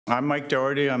I'm Mike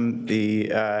Doherty. I'm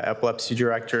the epilepsy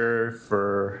director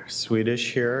for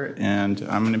Swedish here, and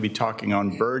I'm going to be talking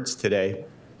on birds today,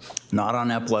 not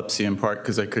on epilepsy in part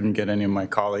because I couldn't get any of my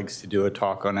colleagues to do a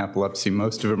talk on epilepsy.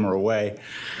 Most of them are away.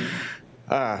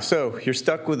 So you're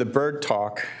stuck with a bird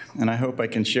talk, and I hope I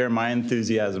can share my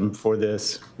enthusiasm for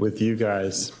this with you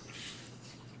guys.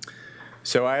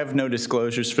 So I have no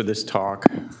disclosures for this talk.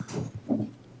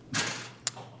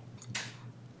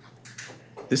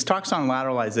 This talk's on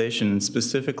lateralization, and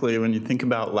specifically when you think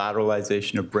about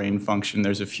lateralization of brain function,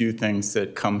 there's a few things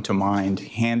that come to mind.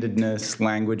 Handedness,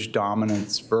 language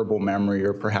dominance, verbal memory,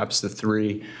 or perhaps the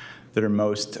three that are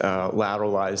most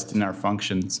lateralized in our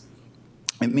functions.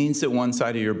 It means that one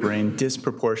side of your brain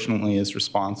disproportionately is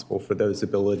responsible for those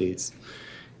abilities.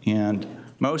 And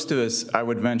most of us, I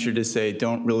would venture to say,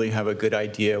 don't really have a good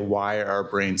idea why our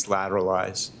brains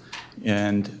lateralize.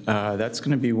 And that's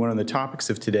going to be one of the topics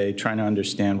of today, trying to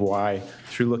understand why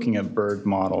through looking at bird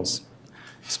models.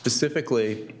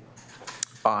 Specifically,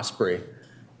 osprey,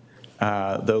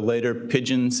 though later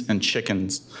pigeons and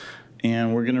chickens.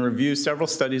 And we're going to review several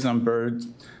studies on bird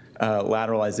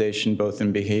lateralization, both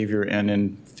in behavior and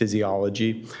in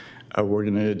physiology. We're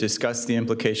going to discuss the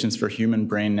implications for human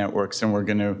brain networks, and we're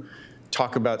going to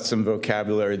talk about some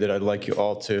vocabulary that I'd like you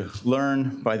all to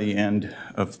learn by the end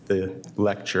of the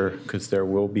lecture, because there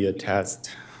will be a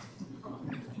test.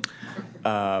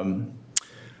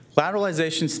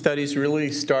 Lateralization studies really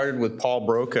started with Paul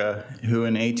Broca, who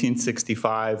in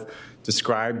 1865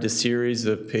 described a series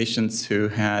of patients who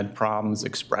had problems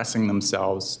expressing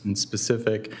themselves. In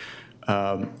specific,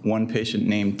 one patient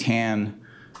named Tan,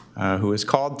 who was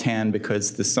called Tan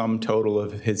because the sum total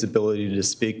of his ability to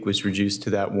speak was reduced to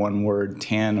that one word,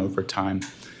 tan, over time.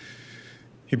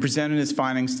 He presented his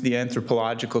findings to the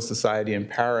Anthropological Society in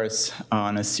Paris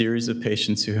on a series of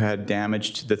patients who had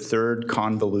damage to the third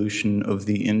convolution of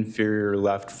the inferior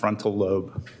left frontal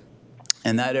lobe.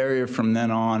 And that area from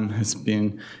then on has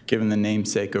been given the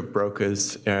namesake of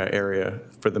Broca's area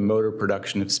for the motor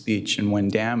production of speech. And when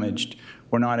damaged,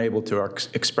 we're not able to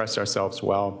express ourselves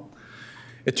well.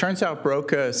 It turns out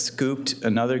Broca scooped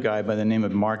another guy by the name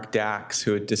of Mark Dax,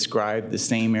 who had described the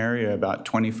same area about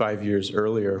 25 years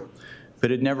earlier,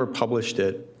 but had never published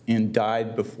it and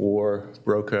died before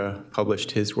Broca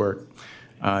published his work.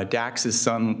 Dax's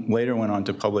son later went on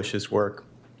to publish his work.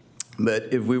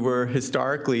 But if we were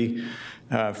historically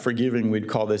forgiving, we'd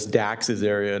call this Dax's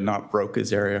area, not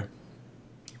Broca's area.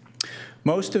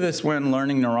 Most of us, when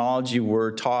learning neurology,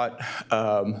 were taught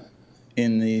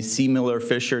in the C.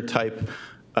 Miller-Fisher type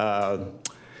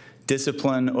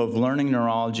discipline of learning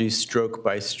neurology stroke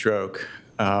by stroke,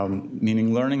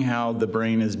 meaning learning how the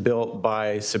brain is built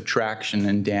by subtraction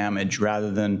and damage rather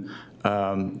than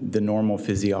the normal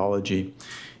physiology.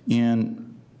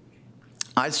 And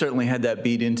I certainly had that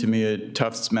beat into me at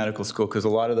Tufts Medical School because a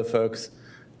lot of the folks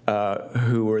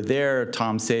who were there,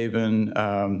 Tom Sabin,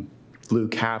 Lou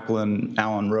Kaplan,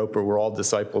 Alan Roper, were all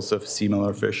disciples of C.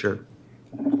 Miller-Fisher.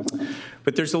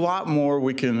 But there's a lot more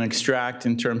we can extract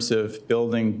in terms of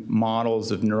building models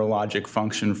of neurologic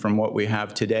function from what we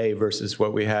have today versus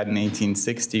what we had in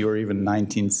 1860 or even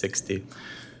 1960.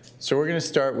 So we're going to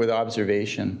start with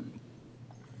observation.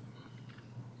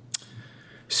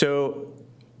 So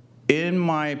in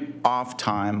my off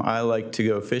time, I like to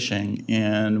go fishing.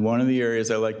 And one of the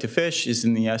areas I like to fish is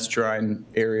in the estuarine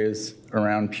areas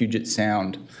around Puget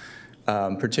Sound.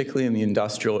 Particularly in the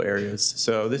industrial areas.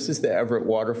 So this is the Everett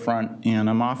waterfront, and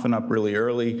I'm often up really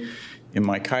early in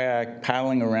my kayak,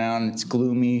 paddling around. It's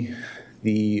gloomy.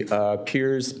 The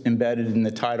piers embedded in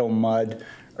the tidal mud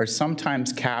are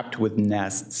sometimes capped with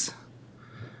nests.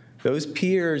 Those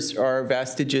piers are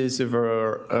vestiges of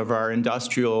our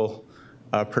industrial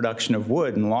production of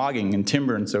wood and logging and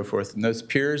timber and so forth. And those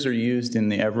piers are used in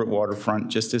the Everett waterfront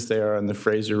just as they are on the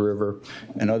Fraser River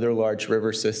and other large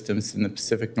river systems in the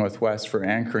Pacific Northwest for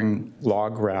anchoring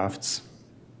log rafts.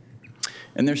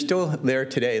 And they're still there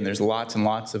today, and there's lots and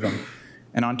lots of them.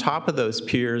 And on top of those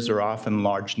piers are often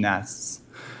large nests.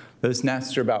 Those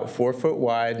nests are about 4 foot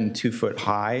wide and 2 foot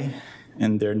high,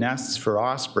 and they're nests for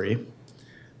osprey.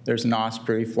 There's an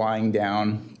osprey flying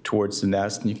down towards the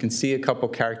nest, and you can see a couple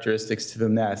characteristics to the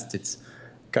nest. It's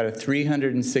got a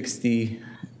 360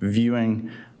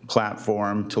 viewing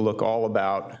platform to look all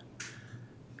about.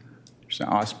 There's an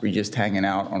osprey just hanging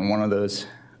out on one of those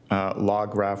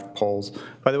log raft poles.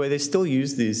 By the way, they still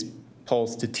use these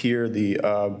poles to tier the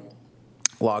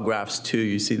log rafts too.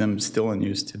 You see them still in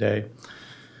use today.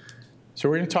 So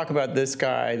we're going to talk about this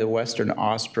guy, the western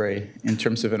osprey, in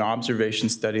terms of an observation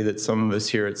study that some of us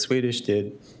here at Swedish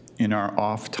did in our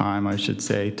off time, I should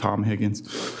say, Tom Higgins.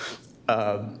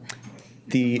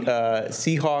 The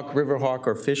sea hawk, river hawk,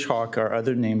 or fish hawk are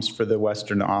other names for the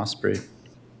western osprey.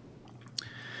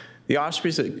 The osprey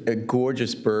is a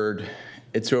gorgeous bird.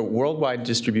 It's a worldwide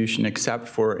distribution except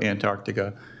for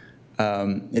Antarctica.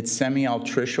 It's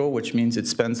semi-altricial, which means it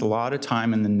spends a lot of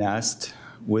time in the nest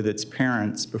with its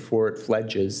parents before it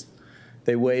fledges.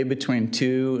 They weigh between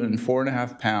 2 and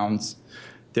 4.5 pounds.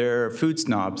 They're food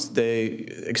snobs. They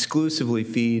exclusively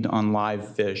feed on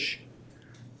live fish.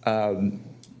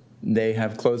 They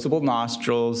have closable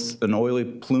nostrils, an oily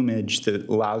plumage that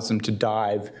allows them to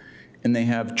dive, and they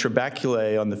have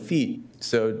trabeculae on the feet.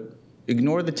 So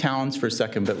ignore the talons for a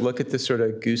second, but look at the sort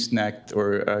of goosenecked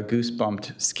or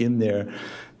goose-bumped skin there.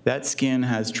 That skin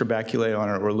has trabeculae on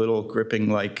it, or little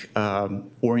gripping-like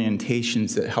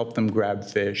orientations that help them grab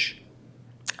fish.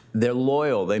 They're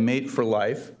loyal. They mate for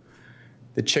life.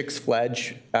 The chicks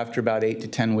fledge after about 8 to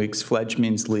 10 weeks. Fledge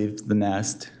means leave the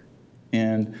nest.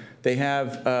 And they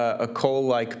have a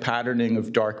coal-like patterning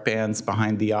of dark bands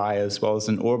behind the eye, as well as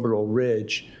an orbital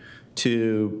ridge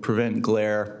to prevent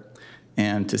glare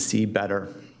and to see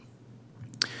better.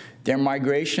 Their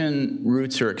migration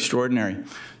routes are extraordinary.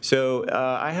 So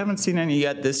I haven't seen any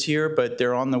yet this year, but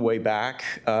they're on the way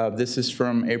back. This is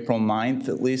from April 9th,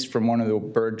 at least from one of the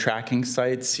bird tracking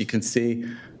sites. You can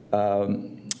see,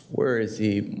 where is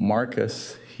he?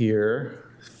 Marcus here,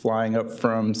 flying up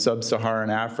from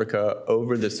sub-Saharan Africa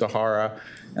over the Sahara,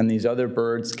 and these other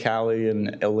birds, Callie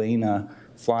and Elena,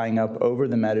 flying up over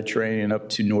the Mediterranean up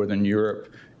to northern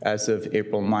Europe as of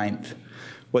April 9th.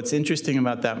 What's interesting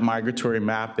about that migratory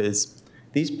map is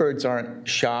these birds aren't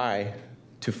shy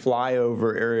to fly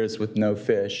over areas with no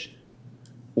fish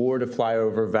or to fly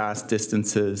over vast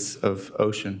distances of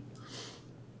ocean.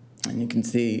 And you can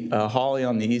see Holly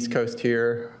on the East Coast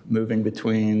here, moving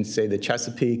between, say, the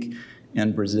Chesapeake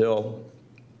and Brazil.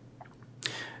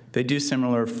 They do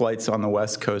similar flights on the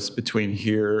West Coast between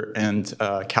here and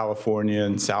California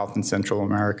and South and Central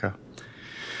America.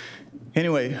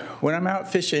 Anyway, when I'm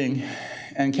out fishing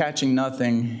and catching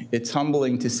nothing, it's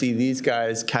humbling to see these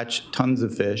guys catch tons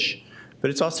of fish, but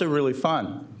it's also really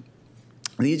fun.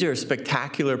 These are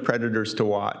spectacular predators to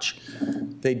watch.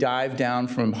 They dive down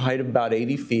from a height of about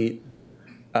 80 feet,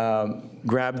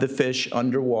 grab the fish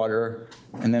underwater,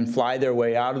 and then fly their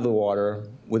way out of the water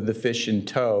with the fish in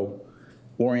tow,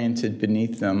 oriented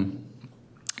beneath them,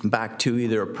 back to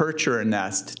either a perch or a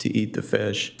nest to eat the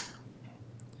fish.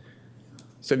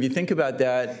 So if you think about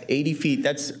that, 80 feet,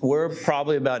 we're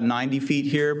probably about 90 feet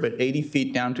here, but 80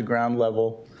 feet down to ground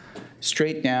level,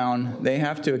 straight down. They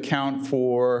have to account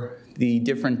for the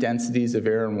different densities of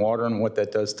air and water and what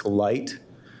that does to light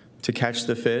to catch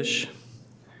the fish.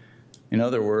 In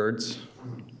other words,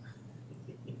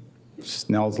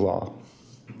 Snell's law.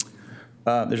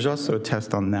 There's also a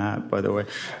test on that, by the way.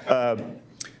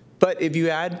 But if you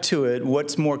add to it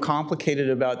what's more complicated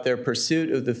about their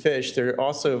pursuit of the fish, they're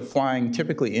also flying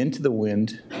typically into the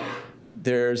wind.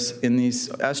 There's, in these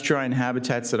estuarine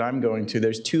habitats that I'm going to,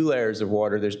 there's 2 layers of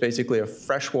water. There's basically a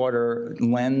freshwater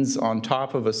lens on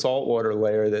top of a saltwater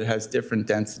layer that has different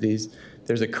densities.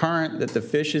 There's a current that the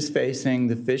fish is facing.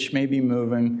 The fish may be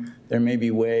moving. There may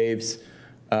be waves.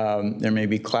 There may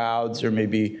be clouds. There may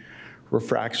be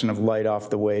refraction of light off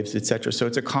the waves, et cetera. So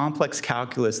it's a complex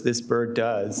calculus this bird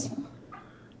does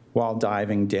while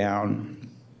diving down.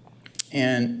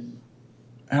 And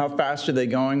how fast are they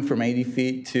going from 80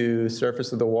 feet to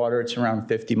surface of the water? It's around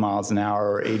 50 miles an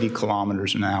hour or 80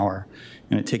 kilometers an hour,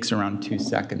 and it takes around 2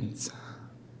 seconds.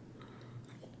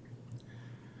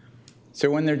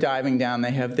 So when they're diving down,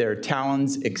 they have their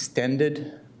talons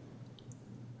extended,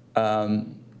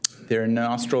 their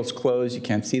nostrils closed. You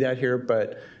can't see that here,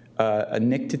 but a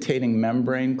nictitating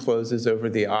membrane closes over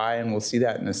the eye, and we'll see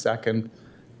that in a second.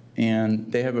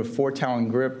 And they have a 4-talon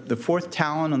grip. The 4th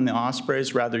talon on the osprey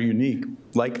is rather unique.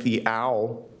 Like the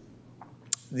owl,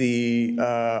 the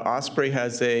osprey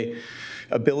has a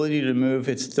ability to move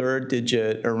its 3rd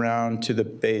digit around to the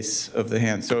base of the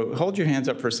hand. So hold your hands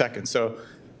up for a second. So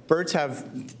birds have,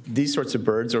 these sorts of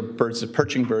birds, or birds,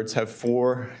 perching birds, have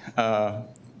 4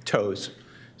 toes.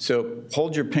 So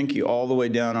hold your pinky all the way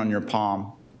down on your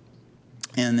palm.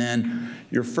 And then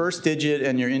your 1st digit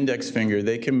and your index finger,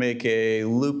 they can make a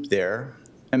loop there.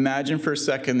 Imagine for a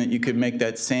second that you could make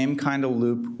that same kind of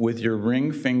loop with your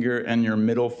ring finger and your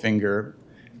middle finger.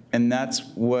 And that's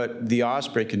what the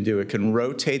osprey can do. It can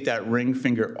rotate that ring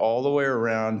finger all the way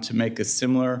around to make a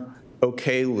similar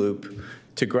OK loop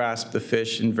to grasp the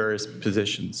fish in various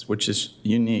positions, which is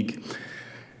unique.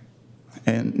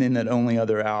 and in that only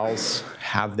other owls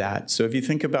have that. So if you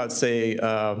think about, say,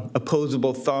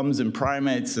 opposable thumbs in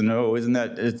primates, and oh, isn't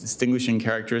that a distinguishing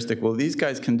characteristic? Well, these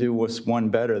guys can do what's one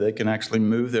better. They can actually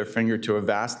move their finger to a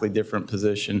vastly different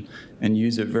position and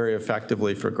use it very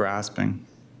effectively for grasping.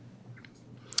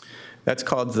 That's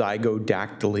called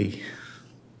zygodactyly.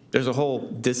 There's a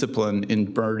whole discipline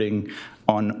in birding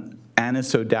on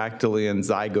anisodactyly and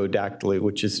zygodactyly,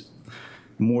 which is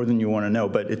more than you want to know,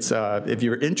 but it's, if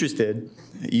you're interested,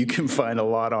 you can find a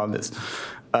lot on this.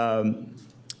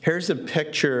 Here's a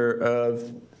picture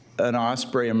of an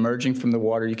osprey emerging from the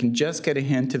water. You can just get a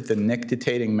hint of the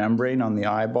nictitating membrane on the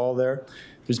eyeball there.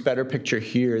 There's a better picture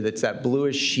here that's that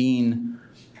bluish sheen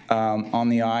on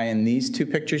the eye. In these two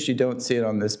pictures, you don't see it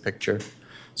on this picture.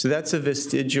 So that's a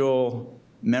vestigial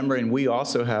membrane we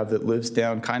also have that lives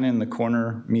down kind of in the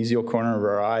corner, mesial corner of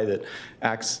our eye, that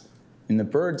acts in the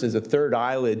birds as a third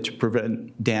eyelid to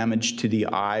prevent damage to the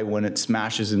eye when it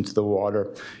smashes into the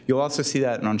water. You'll also see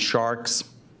that on sharks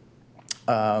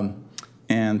and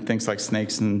things like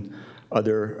snakes and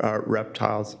other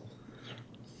reptiles.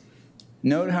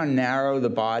 Note how narrow the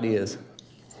body is.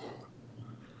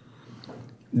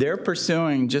 They're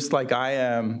pursuing, just like I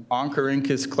am,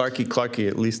 Oncorhynchus clarkii,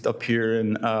 at least up here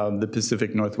in the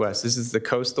Pacific Northwest. This is the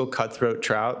coastal cutthroat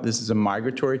trout. This is a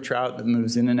migratory trout that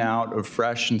moves in and out of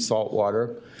fresh and salt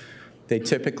water. They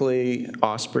typically,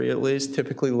 osprey at least,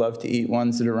 typically love to eat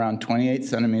ones that are around 28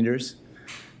 centimeters.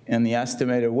 And the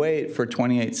estimated weight for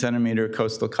 28 centimeter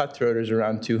coastal cutthroat is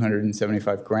around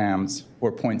 275 grams,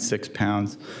 or 0.6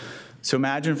 pounds. So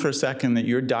imagine for a second that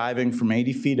you're diving from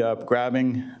 80 feet up,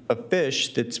 grabbing a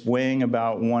fish that's weighing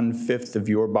about 1/5 of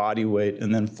your body weight,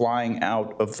 and then flying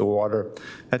out of the water.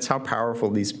 That's how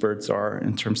powerful these birds are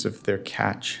in terms of their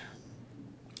catch.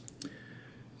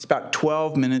 It's about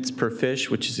 12 minutes per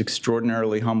fish, which is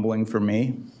extraordinarily humbling for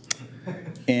me.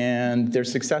 And they're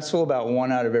successful about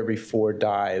 1 out of every 4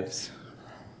 dives.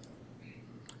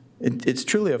 It's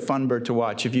truly a fun bird to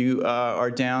watch. If you are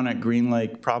down at Green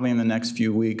Lake, probably in the next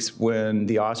few weeks when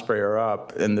the osprey are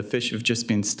up and the fish have just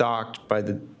been stocked by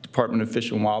the Department of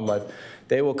Fish and Wildlife,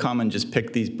 they will come and just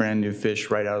pick these brand new fish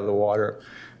right out of the water.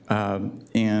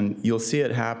 And you'll see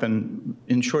it happen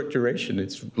in short duration.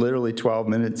 It's literally 12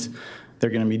 minutes.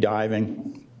 They're going to be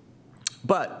diving.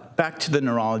 But back to the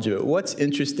neurology of it. What's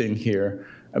interesting here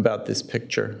about this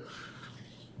picture,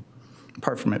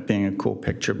 apart from it being a cool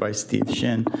picture by Steve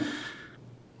Shin,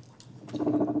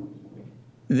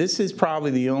 this is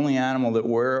probably the only animal that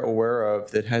we're aware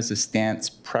of that has a stance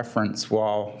preference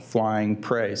while flying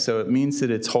prey. So it means that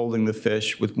it's holding the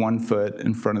fish with one foot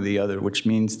in front of the other, which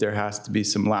means there has to be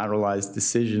some lateralized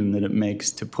decision that it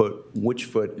makes to put which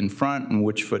foot in front and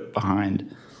which foot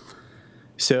behind.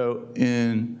 So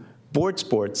in board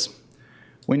sports,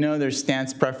 we know there's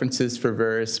stance preferences for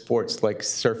various sports like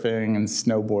surfing and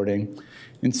snowboarding.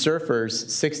 In surfers,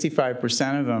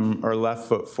 65% of them are left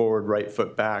foot forward, right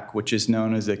foot back, which is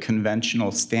known as a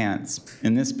conventional stance.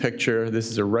 In this picture,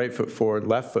 this is a right foot forward,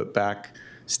 left foot back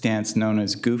stance known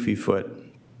as goofy foot.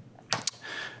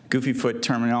 Goofy foot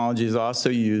terminology is also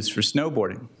used for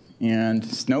snowboarding. And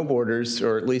snowboarders,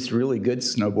 or at least really good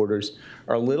snowboarders,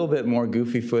 are a little bit more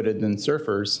goofy-footed than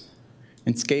surfers.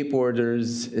 In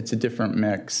skateboarders, it's a different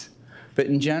mix. But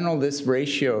in general, this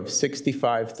ratio of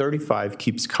 65-35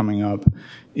 keeps coming up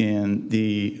in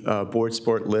the board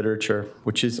sport literature,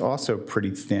 which is also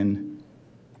pretty thin.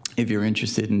 If you're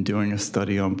interested in doing a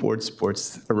study on board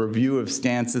sports, a review of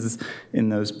stances in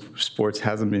those sports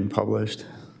hasn't been published.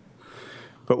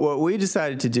 But what we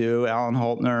decided to do, Alan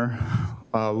Haltner,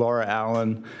 Laura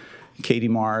Allen, Katie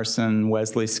Morrison,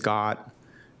 Wesley Scott,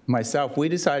 myself, we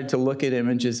decided to look at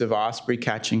images of osprey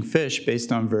catching fish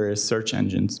based on various search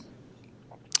engines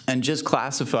and just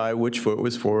classify which foot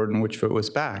was forward and which foot was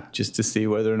back, just to see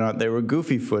whether or not they were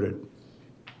goofy-footed.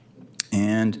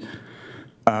 And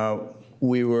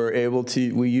we were able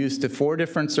to, we used 4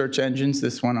 different search engines,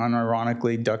 this one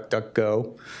unironically,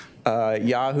 DuckDuckGo,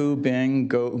 Yahoo, Bing,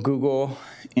 Google,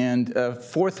 and a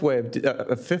fourth way of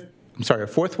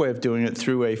doing it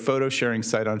through a photo sharing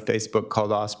site on Facebook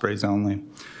called Ospreys Only.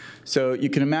 So you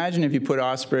can imagine if you put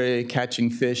osprey catching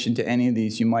fish into any of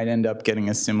these, you might end up getting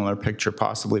a similar picture,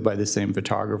 possibly by the same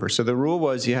photographer. So the rule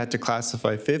was you had to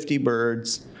classify 50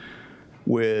 birds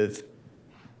with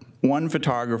 1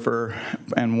 photographer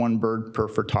and 1 bird per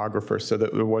photographer so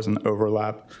that there wasn't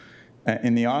overlap.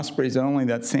 In the Ospreys Only,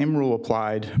 that same rule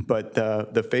applied, but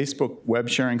the Facebook web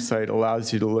sharing site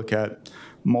allows you to look at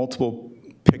multiple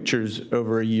pictures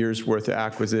over a year's worth of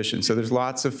acquisition. So there's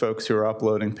lots of folks who are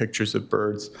uploading pictures of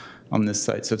birds on this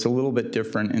site. So it's a little bit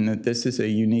different in that this is a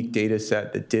unique data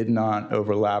set that did not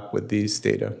overlap with these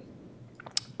data.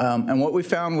 And what we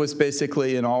found was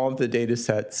basically in all of the data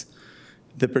sets,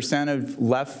 the percent of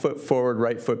left foot forward,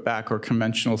 right foot back, or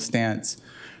conventional stance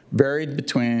varied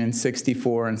between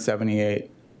 64 and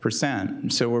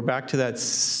 78%. So we're back to that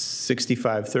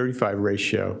 65-35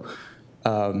 ratio.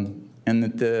 And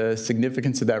that the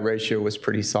significance of that ratio was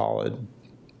pretty solid.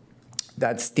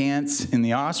 That stance in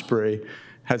the osprey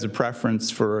has a preference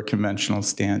for a conventional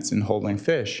stance in holding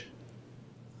fish.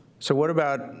 So what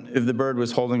about if the bird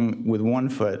was holding with one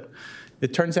foot?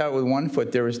 It turns out with one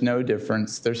foot there was no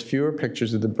difference. There's fewer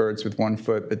pictures of the birds with one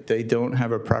foot, but they don't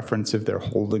have a preference if they're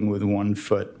holding with one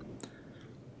foot.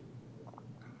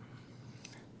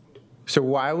 So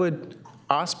why would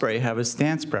osprey have a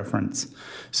stance preference?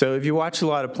 So if you watch a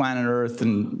lot of Planet Earth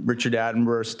and Richard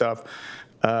Attenborough stuff,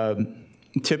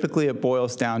 typically it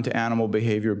boils down to animal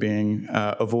behavior being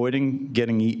avoiding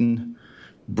getting eaten,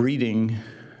 breeding,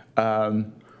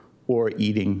 or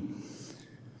eating.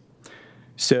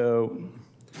 So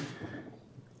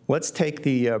let's take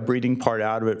the breeding part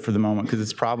out of it for the moment, because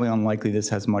it's probably unlikely this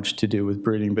has much to do with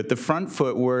breeding. But the front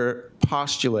foot, we're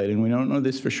postulating, we don't know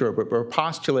this for sure, but we're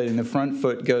postulating the front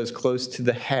foot goes close to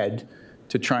the head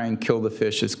to try and kill the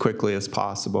fish as quickly as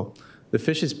possible. The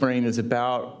fish's brain is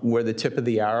about where the tip of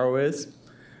the arrow is.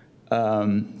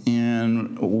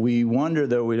 And we wonder,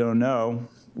 though we don't know,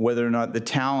 whether or not the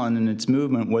talon and its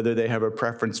movement, whether they have a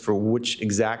preference for which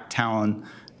exact talon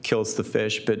kills the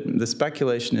fish. But the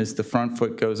speculation is the front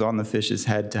foot goes on the fish's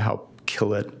head to help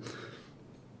kill it.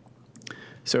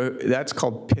 So that's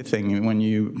called pithing. When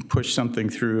you push something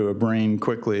through a brain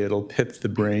quickly, it'll pith the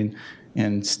brain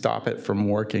and stop it from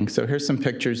working. So here's some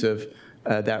pictures of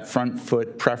that front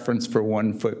foot preference for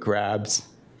one foot grabs.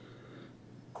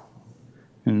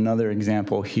 And another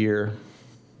example here.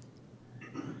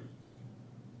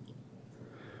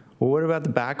 Well, what about the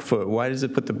back foot? Why does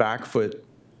it put the back foot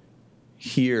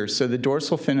here? So the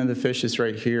dorsal fin of the fish is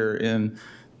right here. And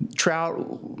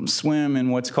trout swim in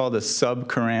what's called a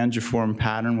subchorangiform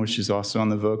pattern, which is also on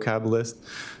the vocab list.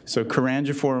 So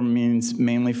chorangiform means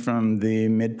mainly from the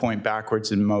midpoint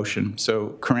backwards in motion.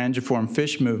 So chorangiform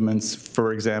fish movements,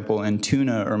 for example, in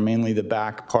tuna are mainly the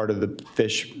back part of the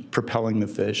fish propelling the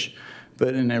fish.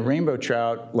 But in a rainbow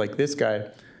trout, like this guy,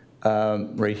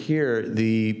 right here,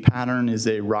 the pattern is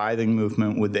a writhing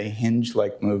movement with a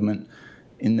hinge-like movement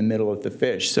in the middle of the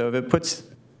fish. So if it puts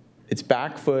its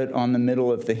back foot on the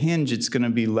middle of the hinge, it's going to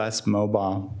be less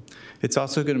mobile. It's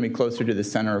also going to be closer to the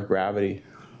center of gravity.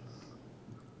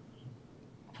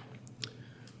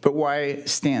 But why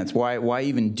stance? Why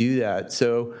even do that?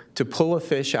 So to pull a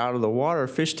fish out of the water,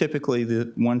 fish typically,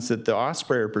 the ones that the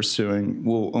osprey are pursuing,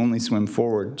 will only swim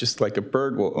forward, just like a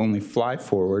bird will only fly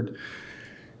forward.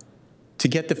 To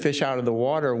get the fish out of the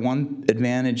water, one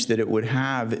advantage that it would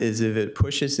have is if it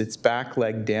pushes its back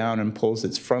leg down and pulls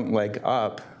its front leg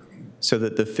up, so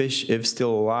that the fish, if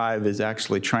still alive, is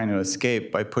actually trying to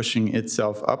escape by pushing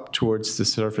itself up towards the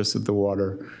surface of the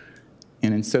water.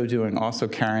 And in so doing, also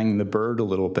carrying the bird a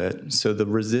little bit. So the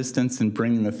resistance in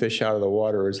bringing the fish out of the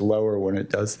water is lower when it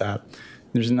does that.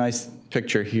 There's a nice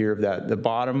picture here of that. The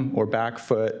bottom or back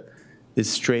foot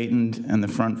is straightened and the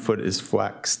front foot is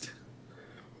flexed.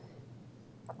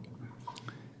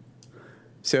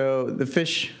 So the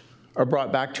fish are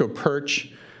brought back to a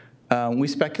perch. We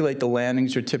speculate the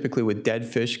landings are typically with dead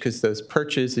fish, because those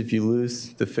perches, if you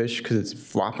lose the fish because it's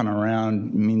flopping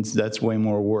around, means that's way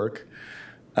more work.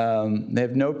 They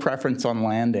have no preference on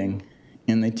landing,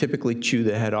 and they typically chew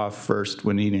the head off first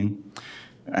when eating.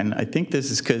 And I think this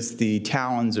is because the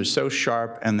talons are so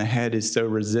sharp and the head is so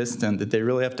resistant that they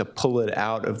really have to pull it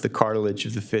out of the cartilage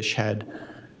of the fish head.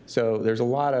 So there's a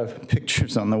lot of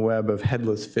pictures on the web of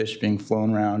headless fish being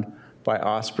flown around by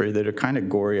osprey that are kind of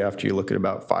gory after you look at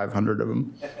about 500 of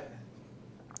them.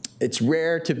 It's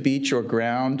rare to beach or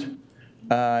ground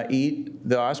eat.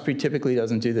 The osprey typically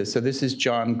doesn't do this. So this is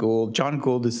John Gould. John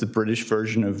Gould is the British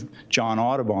version of John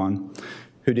Audubon,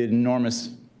 who did an enormous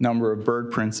number of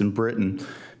bird prints in Britain.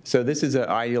 So this is an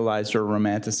idealized or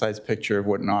romanticized picture of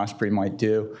what an osprey might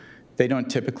do. They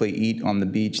don't typically eat on the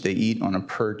beach. They eat on a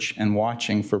perch and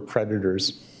watching for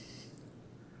predators.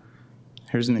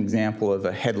 Here's an example of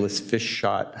a headless fish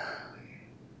shot.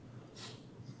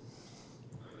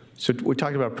 So we're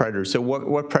talking about predators. So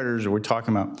what predators are we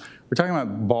talking about? We're talking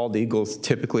about bald eagles,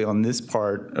 typically on this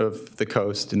part of the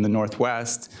coast in the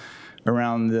northwest.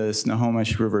 Around the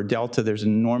Snohomish River Delta, there's an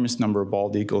enormous number of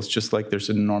bald eagles, just like there's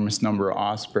an enormous number of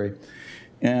osprey.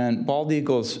 And bald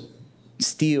eagles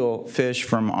steal fish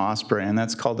from osprey, and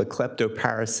that's called a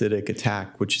kleptoparasitic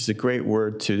attack, which is a great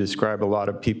word to describe a lot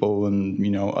of people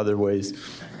in other ways.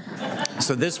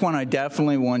 So this one I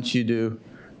definitely want you to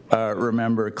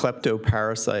remember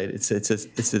kleptoparasite.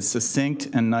 It's a succinct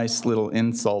and nice little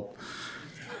insult.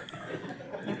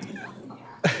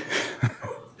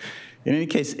 In any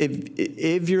case,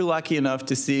 if you're lucky enough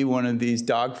to see one of these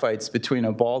dogfights between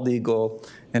a bald eagle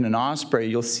and an osprey,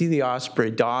 you'll see the osprey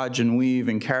dodge and weave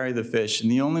and carry the fish. And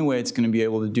the only way it's going to be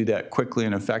able to do that quickly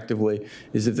and effectively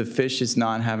is if the fish is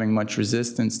not having much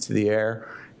resistance to the air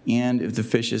and if the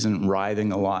fish isn't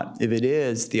writhing a lot. If it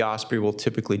is, the osprey will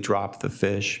typically drop the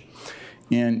fish.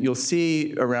 And you'll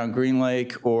see around Green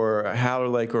Lake or Howler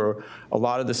Lake or a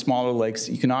lot of the smaller lakes,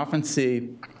 you can often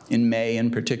see, in May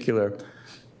in particular,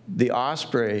 the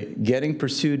osprey getting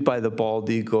pursued by the bald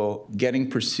eagle, getting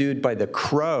pursued by the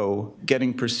crow,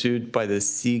 getting pursued by the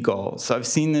seagull. So I've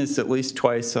seen this at least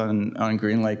twice on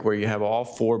Green Lake where you have all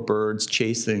four birds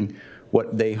chasing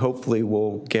what they hopefully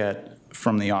will get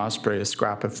from the osprey, a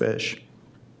scrap of fish.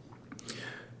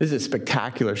 This is a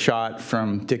spectacular shot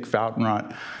from Dick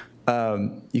Foutenrot.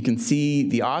 You can see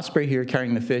the osprey here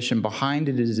carrying the fish, and behind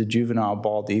it is a juvenile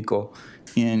bald eagle.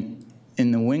 And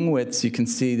in the wing widths, you can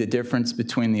see the difference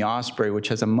between the osprey, which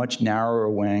has a much narrower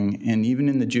wing, and even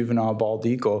in the juvenile bald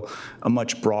eagle, a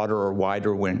much broader or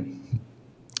wider wing.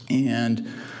 And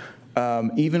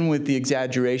even with the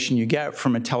exaggeration you get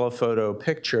from a telephoto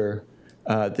picture,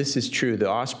 this is true. The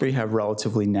osprey have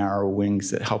relatively narrow wings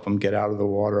that help them get out of the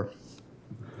water.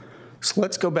 So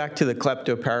let's go back to the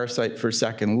kleptoparasite for a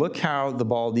second. Look how the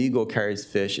bald eagle carries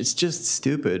fish. It's just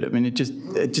stupid. I mean, it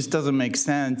just doesn't make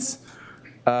sense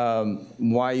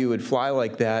why you would fly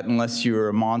like that unless you were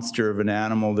a monster of an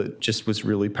animal that just was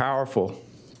really powerful.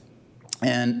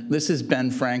 And this is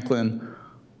Ben Franklin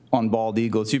on bald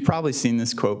eagles. You've probably seen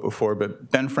this quote before,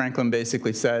 but Ben Franklin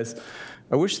basically says,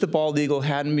 "I wish the bald eagle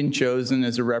hadn't been chosen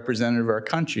as a representative of our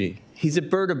country. He's a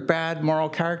bird of bad moral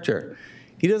character.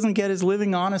 He doesn't get his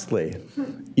living honestly.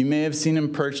 You may have seen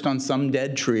him perched on some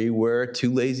dead tree where,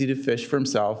 too lazy to fish for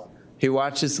himself, he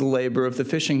watches the labor of the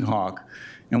fishing hawk.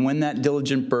 And when that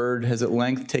diligent bird has at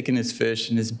length taken his fish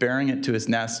and is bearing it to his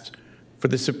nest for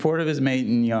the support of his mate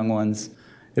and young ones,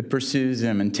 it pursues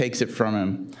him and takes it from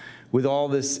him. With all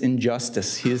this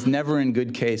injustice, he is never in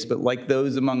good case, but like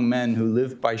those among men who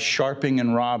live by sharping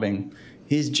and robbing,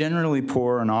 he is generally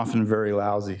poor and often very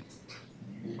lousy."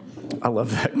 I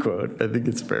love that quote. I think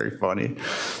it's very funny.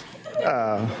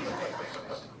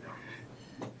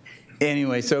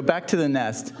 Anyway, so back to the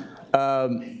nest.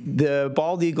 The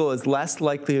bald eagle is less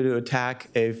likely to attack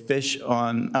a fish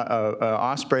on an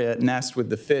osprey at nest with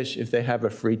the fish if they have a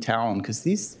free talon, because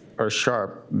these are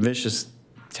sharp, vicious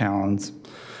talons.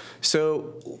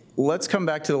 So let's come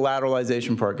back to the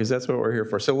lateralization part, because that's what we're here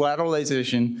for. So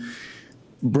lateralization,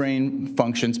 brain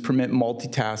functions permit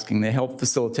multitasking. They help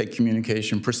facilitate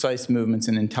communication, precise movements,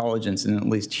 and intelligence in at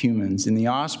least humans. In the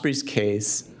osprey's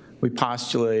case, we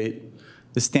postulate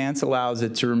the stance allows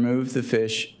it to remove the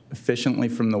fish efficiently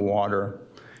from the water.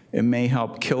 It may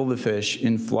help kill the fish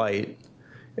in flight.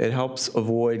 It helps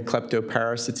avoid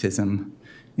kleptoparasitism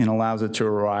and allows it to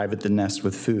arrive at the nest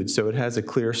with food. So it has a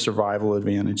clear survival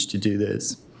advantage to do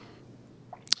this.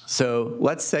 So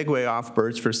let's segue off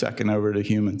birds for a second over to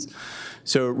humans.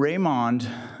 So Raymond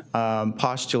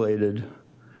postulated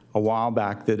a while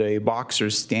back that a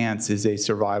boxer's stance is a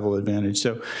survival advantage.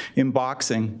 So in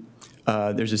boxing,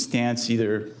 there's a stance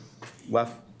either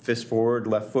left fist forward,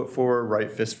 left foot forward,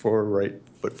 right fist forward, right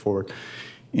foot forward.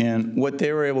 And what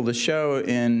they were able to show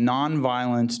in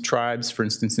nonviolent tribes, for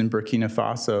instance, in Burkina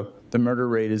Faso, the murder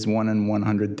rate is 1 in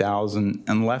 100,000,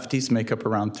 and lefties make up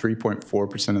around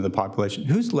 3.4% of the population.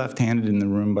 Who's left-handed in the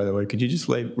room, by the way? Could you just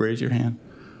raise your hand?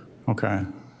 Okay.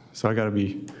 So I don't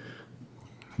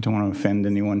want to offend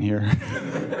anyone here.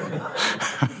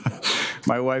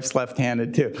 My wife's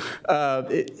left-handed, too.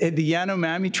 The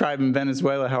Yanomami tribe in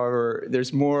Venezuela, however,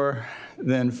 there's more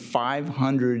than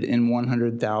 500 in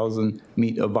 100,000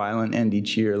 meet a violent end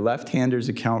each year. Left-handers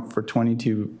account for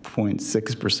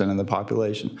 22.6% of the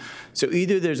population. So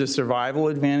either there's a survival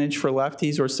advantage for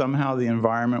lefties or somehow the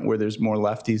environment where there's more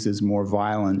lefties is more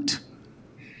violent.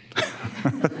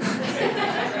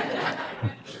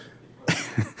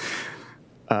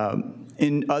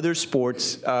 In other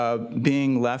sports,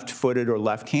 being left-footed or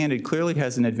left-handed clearly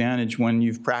has an advantage when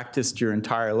you've practiced your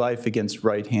entire life against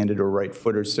right-handed or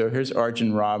right-footers. So here's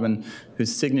Arjun Robin,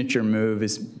 whose signature move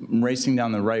is racing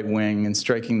down the right wing and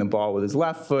striking the ball with his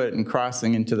left foot and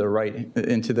crossing into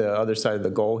the other side of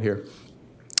the goal here.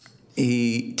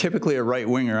 He typically a right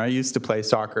winger. I used to play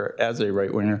soccer as a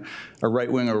right winger. A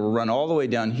right winger will run all the way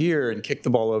down here and kick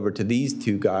the ball over to these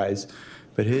two guys.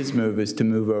 But his move is to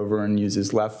move over and use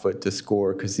his left foot to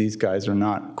score because these guys are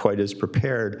not quite as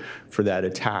prepared for that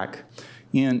attack.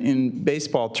 In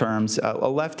baseball terms, a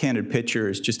left-handed pitcher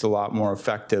is just a lot more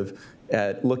effective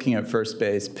at looking at first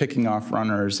base, picking off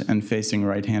runners, and facing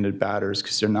right-handed batters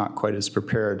because they're not quite as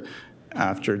prepared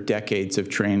after decades of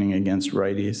training against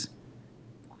righties.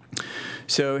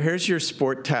 So here's your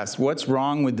sport test. What's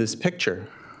wrong with this picture?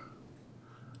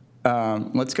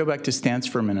 Let's go back to stance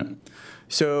for a minute.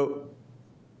 So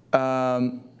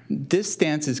this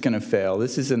stance is going to fail.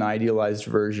 This is an idealized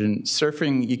version.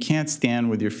 Surfing, you can't stand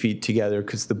with your feet together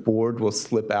because the board will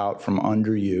slip out from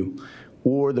under you,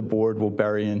 or the board will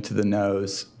bury into the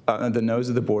nose. The nose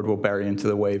of the board will bury into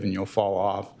the wave and you'll fall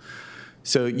off.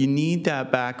 So you need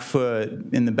that back foot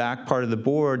in the back part of the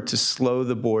board to slow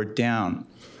the board down.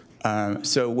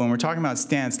 So when we're talking about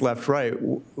stance left-right,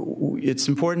 it's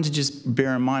important to just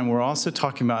bear in mind we're also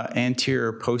talking about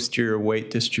anterior-posterior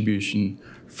weight distribution.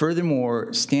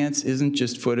 Furthermore, stance isn't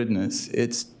just footedness.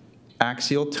 It's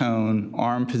axial tone,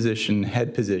 arm position,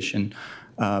 head position.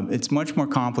 It's much more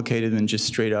complicated than just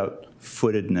straight-up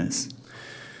footedness.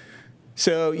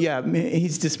 So yeah,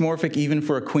 he's dysmorphic even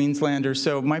for a Queenslander.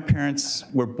 So my parents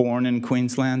were born in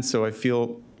Queensland, so I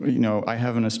feel, you know, I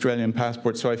have an Australian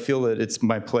passport, so I feel that it's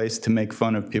my place to make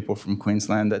fun of people from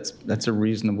Queensland. That's a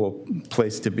reasonable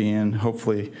place to be in.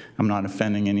 Hopefully I'm not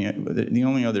offending any. The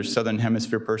only other Southern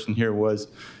Hemisphere person here was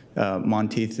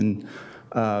Monteith, and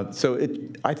so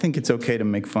I think it's okay to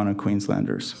make fun of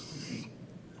Queenslanders.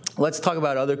 Let's talk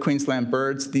about other Queensland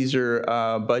birds. These are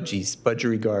budgies,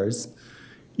 budgerigars.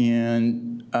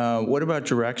 And what about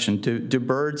direction? Do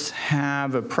birds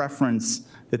have a preference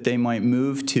that they might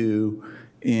move to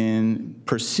in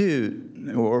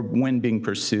pursuit or when being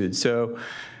pursued? So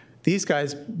these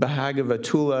guys,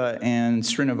 Bhagavatula and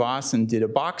Srinivasan, did a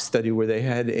box study where they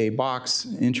had a box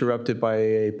interrupted by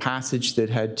a passage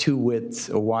that had two widths,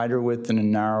 a wider width and a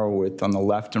narrower width on the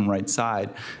left and right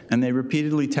side. And they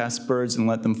repeatedly test birds and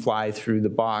let them fly through the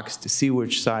box to see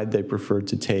which side they preferred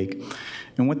to take.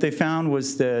 And what they found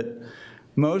was that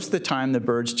most of the time the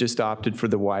birds just opted for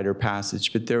the wider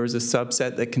passage, but there was a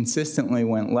subset that consistently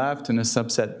went left and a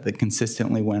subset that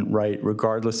consistently went right,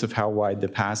 regardless of how wide the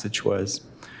passage was,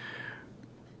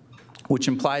 which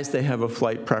implies they have a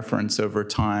flight preference over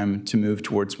time to move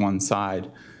towards one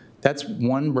side. That's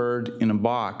one bird in a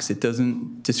box. It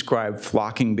doesn't describe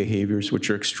flocking behaviors, which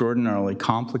are extraordinarily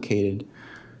complicated.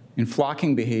 In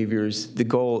flocking behaviors, the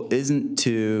goal isn't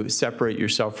to separate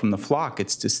yourself from the flock,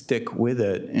 it's to stick with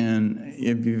it. And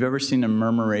if you've ever seen a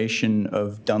murmuration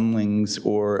of dunlings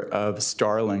or of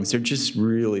starlings, they're just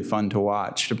really fun to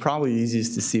watch. They're probably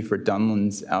easiest to see for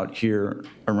dunlings out here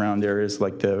around areas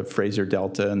like the Fraser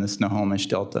Delta and the Snohomish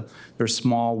Delta. They're a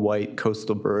small, white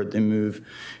coastal bird. They move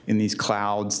in these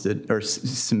clouds that are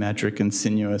symmetric and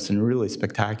sinuous and really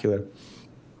spectacular.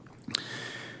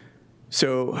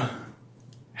 So,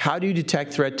 how do you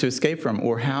detect threat to escape from,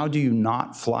 or how do you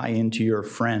not fly into your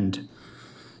friend?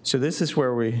 So this is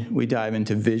where we dive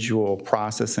into visual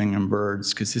processing in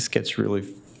birds, because this gets really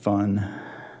fun.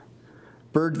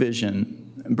 Bird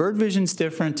vision. Bird vision's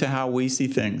different to how we see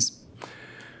things.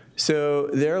 So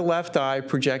their left eye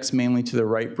projects mainly to the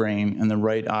right brain and the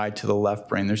right eye to the left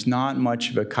brain. There's not much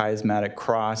of a chiasmatic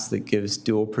cross that gives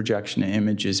dual projection of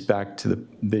images back to the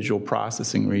visual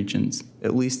processing regions,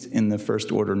 at least in the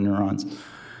first order neurons.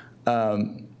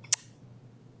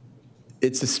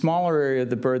 It's a smaller area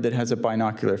of the bird that has a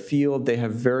binocular field. They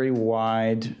have very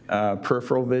wide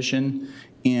peripheral vision.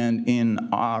 And in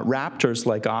raptors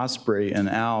like osprey and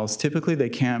owls, typically they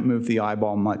can't move the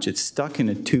eyeball much. It's stuck in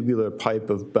a tubular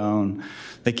pipe of bone.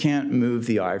 They can't move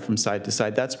the eye from side to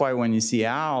side. That's why when you see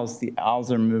owls, the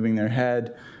owls are moving their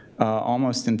head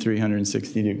almost in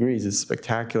 360 degrees. It's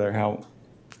spectacular how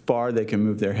far they can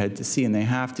move their head to see, and they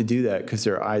have to do that because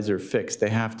their eyes are fixed. They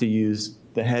have to use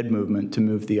the head movement to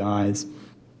move the eyes.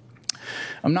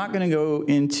 I'm not going to go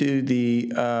into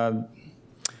the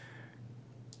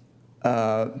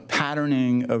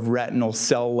patterning of retinal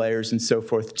cell layers and so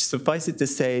forth. Suffice it to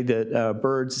say that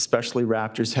birds, especially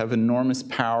raptors, have enormous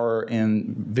power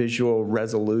and visual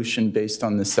resolution based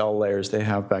on the cell layers they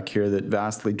have back here that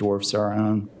vastly dwarfs our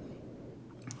own.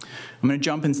 I'm going to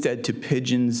jump instead to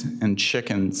pigeons and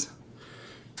chickens.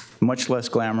 Much less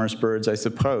glamorous birds, I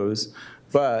suppose,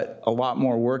 but a lot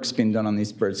more work's being done on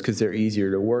these birds because they're easier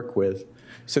to work with.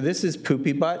 So this is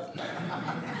Poopy Butt.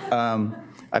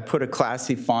 I put a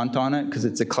classy font on it because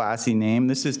it's a classy name.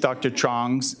 This is Dr.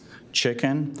 Chong's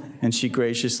chicken, and she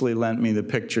graciously lent me the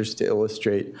pictures to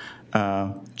illustrate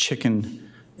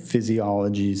chicken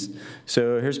physiologies.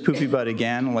 So here's Poopy Butt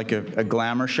again, like a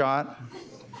glamour shot.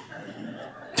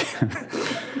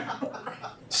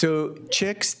 So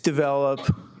chicks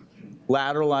develop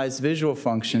lateralized visual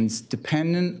functions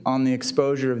dependent on the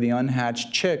exposure of the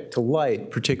unhatched chick to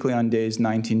light, particularly on days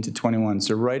 19 to 21.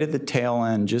 So right at the tail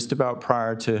end, just about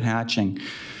prior to hatching.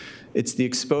 It's the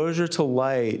exposure to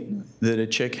light that a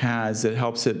chick has that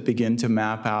helps it begin to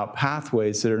map out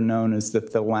pathways that are known as the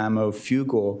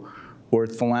thalamofugal or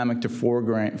thalamic to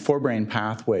forebrain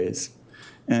pathways.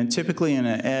 And typically in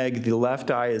an egg, the left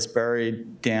eye is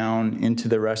buried down into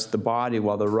the rest of the body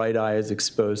while the right eye is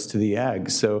exposed to the egg.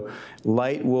 So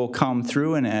light will come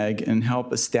through an egg and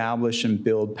help establish and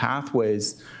build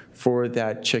pathways for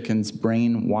that chicken's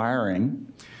brain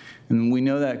wiring. And we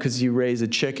know that because you raise a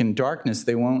chick in darkness,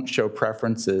 they won't show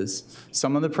preferences.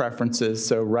 Some of the preferences,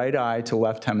 so right eye to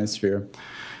left hemisphere,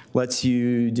 lets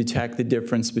you detect the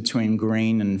difference between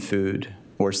grain and food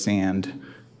or sand.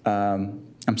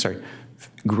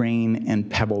 Grain and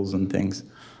pebbles and things.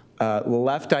 The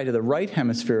left eye to the right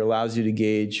hemisphere allows you to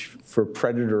gauge for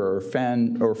predator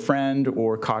or friend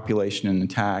or copulation and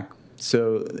attack.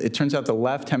 So it turns out the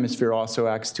left hemisphere also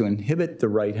acts to inhibit the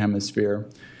right hemisphere,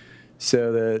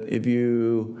 so that if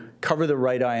you cover the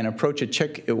right eye and approach a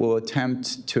chick, it will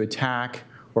attempt to attack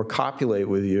or copulate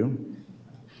with you.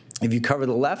 If you cover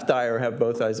the left eye or have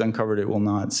both eyes uncovered, it will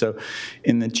not. So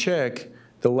in the chick,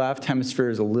 the left hemisphere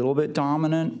is a little bit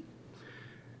dominant.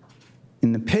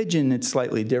 In the pigeon, it's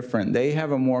slightly different. They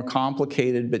have a more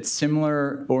complicated but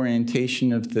similar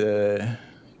orientation of the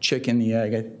chick and the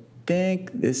egg. I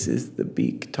think this is the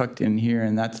beak tucked in here,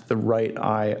 and that's the right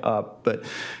eye up. But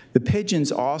the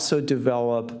pigeons also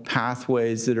develop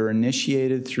pathways that are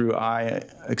initiated through eye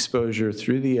exposure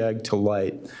through the egg to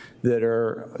light that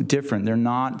are different. They're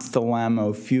not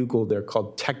thalamofugal, they're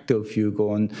called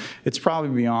tectofugal, and it's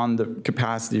probably beyond the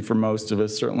capacity for most of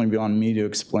us, certainly beyond me to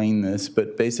explain this,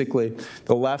 but basically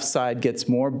the left side gets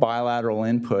more bilateral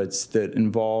inputs that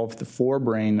involve the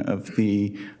forebrain of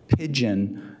the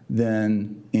pigeon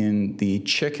than in the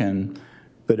chicken,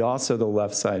 but also the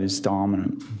left side is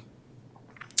dominant.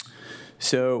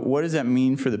 So what does that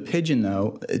mean for the pigeon,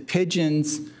 though?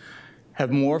 Pigeons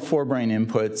have more forebrain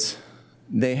inputs.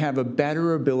 They have a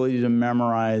better ability to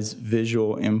memorize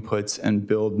visual inputs and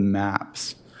build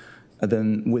maps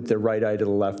than with the right eye to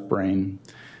the left brain.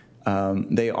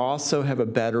 They also have a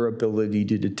better ability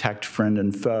to detect friend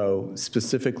and foe.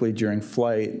 Specifically during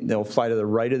flight, they'll fly to the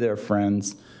right of their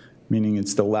friends, meaning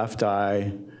it's the left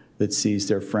eye that sees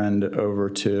their friend over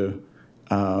to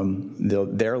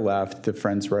their left, the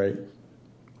friend's right.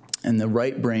 And the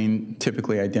right brain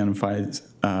typically identifies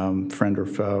friend or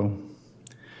foe.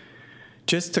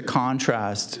 Just to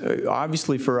contrast,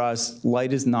 obviously for us,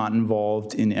 light is not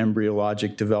involved in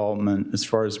embryologic development, as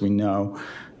far as we know,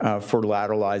 for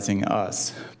lateralizing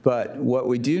us. But what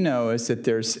we do know is that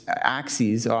there's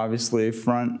axes, obviously,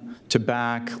 front to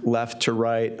back, left to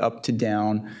right, up to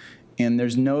down, and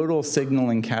there's nodal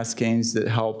signaling cascades that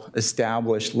help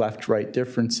establish left-right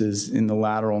differences in the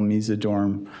lateral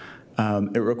mesoderm.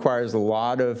 It requires a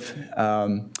lot of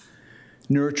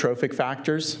neurotrophic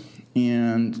factors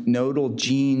and nodal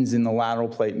genes in the lateral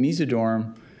plate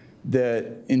mesoderm that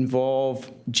involve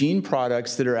gene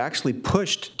products that are actually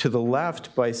pushed to the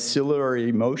left by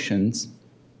ciliary motions.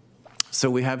 So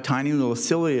we have tiny little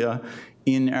cilia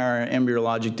in our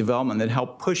embryologic development that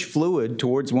help push fluid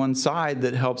towards one side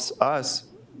that helps us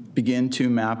begin to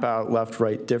map out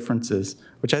left-right differences,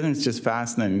 which I think is just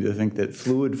fascinating to think that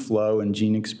fluid flow and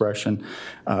gene expression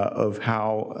of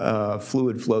how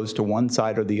fluid flows to one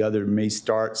side or the other may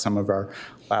start some of our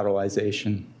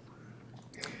lateralization.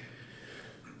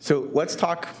 So let's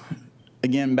talk,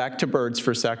 again, back to birds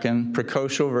for a second,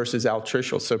 precocial versus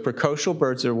altricial. So precocial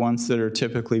birds are ones that are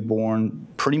typically born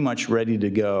pretty much ready to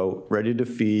go, ready to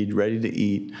feed, ready to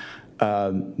eat.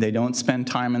 They don't spend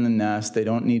time in the nest. They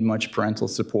don't need much parental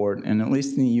support. And at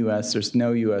least in the US, there's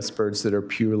no US birds that are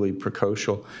purely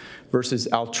precocial. Versus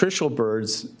altricial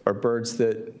birds are birds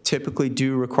that typically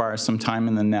do require some time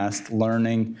in the nest,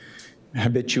 learning,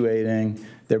 habituating.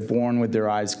 They're born with their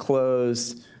eyes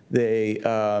closed. They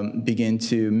begin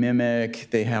to mimic.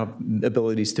 They have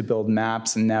abilities to build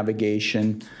maps and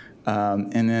navigation.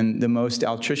 And then the most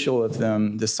altricial of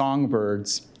them, the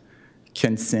songbirds,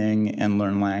 can sing and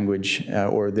learn language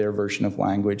or their version of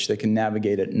language. They can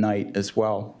navigate at night as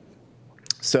well.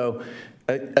 So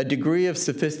a degree of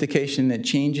sophistication that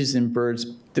changes in birds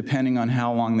depending on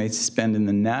how long they spend in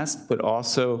the nest, but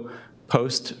also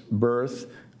post-birth.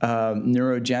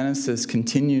 Neurogenesis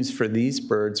continues for these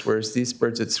birds, whereas these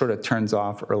birds, it sort of turns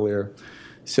off earlier.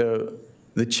 So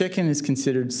the chicken is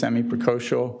considered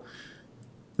semi-precocial.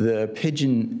 The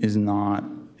pigeon is not.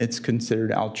 It's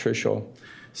considered altricial.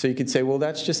 So you could say, well,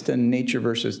 that's just a nature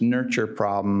versus nurture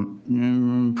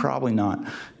problem. Probably not.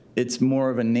 it's more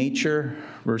of a nature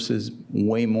versus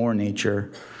way more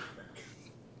nature.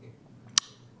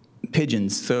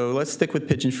 Pigeons. So let's stick with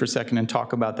pigeons for a second and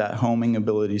talk about that homing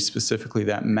ability, specifically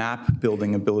that map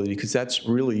building ability, because that's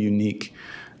really unique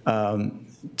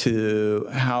to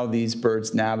how these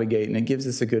birds navigate, and it gives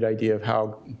us a good idea of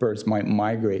how birds might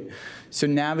migrate. So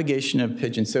navigation of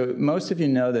pigeons. So most of you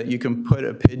know that you can put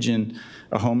a pigeon,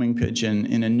 a homing pigeon,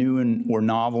 in a new or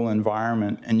novel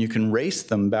environment, and you can race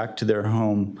them back to their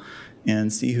home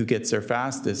and see who gets there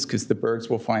fastest, because the birds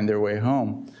will find their way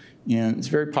home. And it's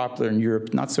very popular in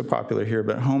Europe, not so popular here,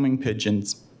 but homing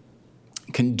pigeons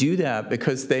can do that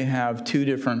because they have two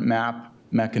different map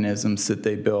mechanisms that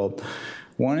they build.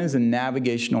 One is a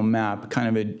navigational map,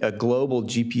 kind of a global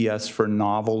GPS for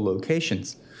novel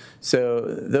locations. So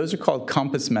those are called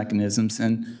compass mechanisms,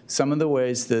 and some of the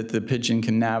ways that the pigeon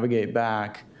can navigate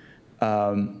back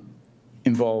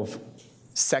involve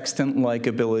sextant-like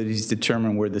abilities to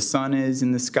determine where the sun is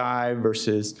in the sky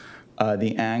versus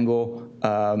the angle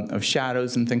of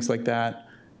shadows and things like that.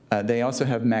 They also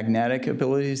have magnetic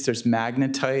abilities. There's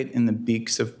magnetite in the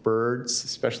beaks of birds,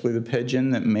 especially the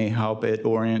pigeon, that may help it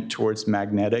orient towards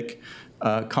magnetic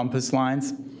compass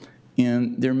lines.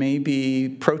 And there may be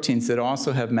proteins that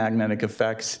also have magnetic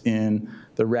effects in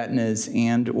the retinas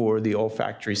and or the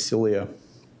olfactory cilia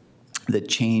that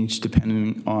change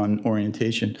depending on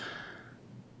orientation.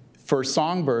 For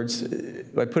songbirds,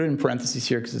 I put it in parentheses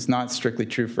here because it's not strictly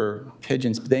true for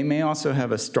pigeons, but they may also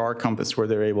have a star compass where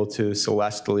they're able to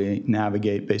celestially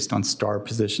navigate based on star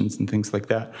positions and things like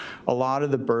that. A lot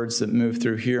of the birds that move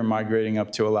through here migrating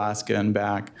up to Alaska and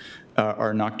back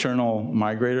are nocturnal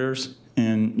migrators,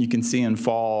 and you can see in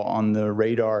fall on the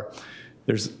radar,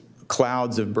 there's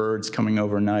clouds of birds coming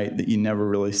overnight that you never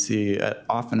really see,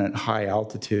 often at high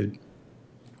altitude.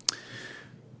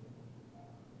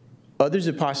 Others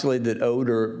have postulated that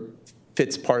odor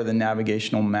fits part of the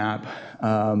navigational map.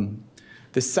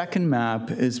 The second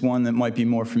map is one that might be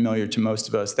more familiar to most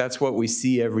of us. That's what we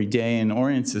see every day and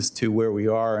orients us to where we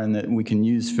are, and that we can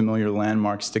use familiar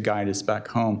landmarks to guide us back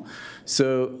home.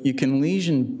 So you can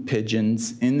lesion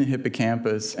pigeons in the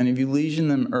hippocampus, and if you lesion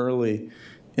them early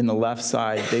in the left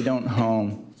side, they don't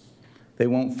home. They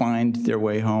won't find their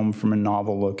way home from a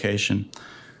novel location.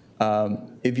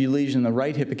 If you lesion the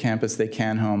right hippocampus, they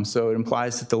can home. So it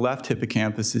implies that the left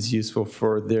hippocampus is useful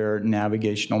for their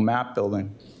navigational map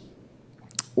building.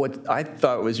 What I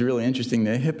thought was really interesting,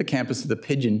 the hippocampus of the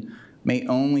pigeon may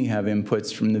only have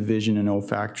inputs from the vision and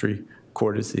olfactory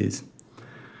cortices.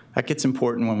 That gets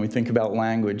important when we think about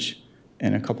language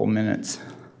in a couple minutes.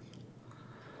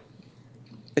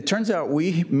 It turns out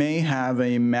we may have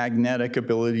a magnetic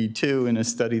ability too in a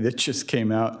study that just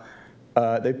came out.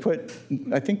 They put,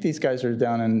 I think these guys are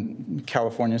down in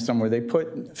California somewhere, they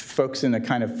put folks in a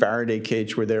kind of Faraday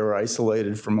cage where they were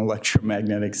isolated from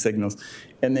electromagnetic signals.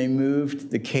 And they moved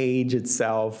the cage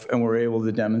itself and were able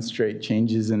to demonstrate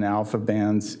changes in alpha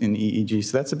bands in EEG.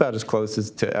 So that's about as close as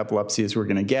to epilepsy as we're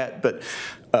going to get. But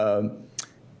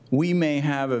we may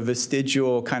have a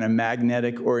vestigial kind of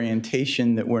magnetic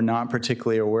orientation that we're not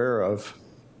particularly aware of.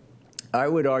 I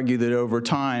would argue that over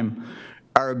time,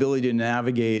 our ability to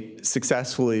navigate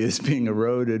successfully is being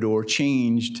eroded or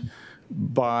changed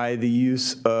by the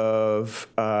use of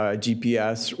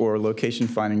GPS or location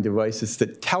finding devices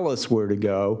that tell us where to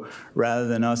go rather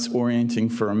than us orienting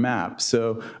for a map.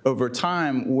 So over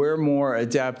time, we're more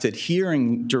adept at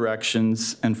hearing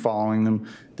directions and following them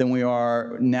than we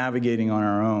are navigating on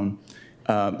our own,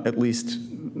 at least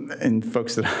in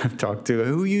folks that I've talked to.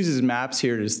 Who uses maps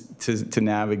here to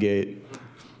navigate?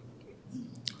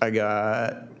 I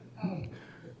got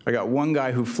one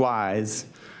guy who flies,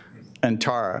 and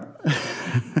Tara.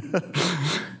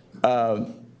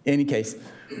 Any case,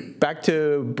 back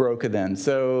to Broca then.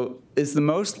 So is the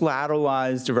most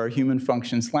lateralized of our human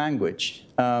functions language?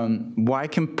 Why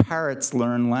can parrots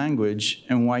learn language,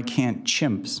 and why can't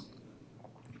chimps?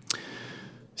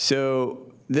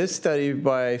 So this study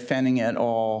by FAAN et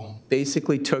al.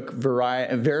 Basically took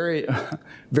various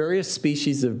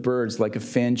species of birds like a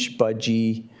finch,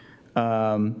 budgie,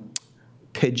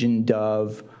 pigeon,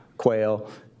 dove, quail,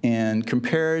 and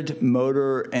compared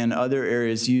motor and other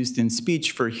areas used in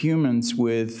speech for humans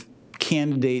with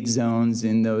candidate zones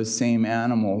in those same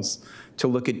animals to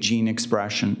look at gene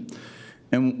expression.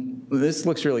 And this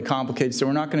looks really complicated, so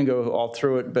we're not going to go all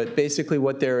through it, but basically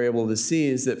what they're able to see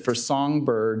is that for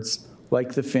songbirds,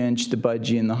 like the finch, the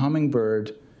budgie, and the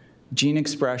hummingbird, gene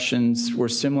expressions were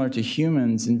similar to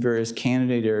humans in various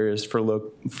candidate areas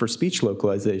for speech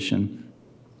localization.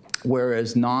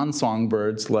 Whereas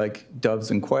non-songbirds, like doves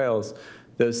and quails,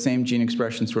 those same gene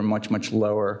expressions were much, much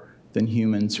lower than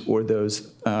humans or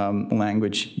those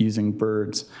language-using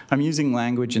birds. I'm using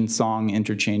language and song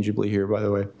interchangeably here, by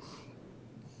the way.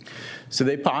 So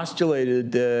they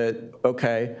postulated that,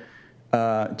 okay,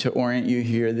 to orient you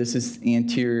here, this is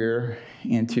anterior,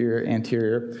 anterior,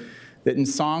 anterior, that in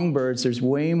songbirds, there's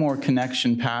way more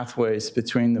connection pathways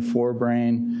between the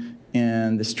forebrain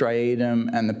and the striatum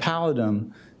and the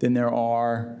pallidum than there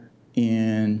are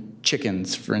in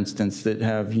chickens, for instance, that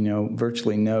have,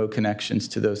 virtually no connections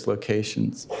to those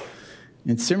locations.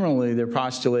 And similarly, they're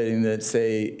postulating that,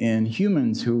 say, in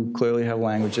humans who clearly have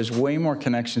language, there's way more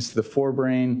connections to the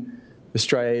forebrain, the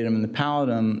striatum, and the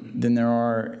pallidum than there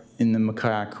are in the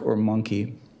macaque or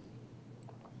monkey.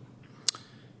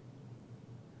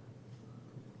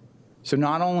 So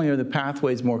not only are the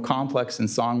pathways more complex in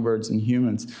songbirds and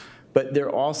humans, but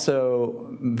they're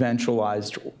also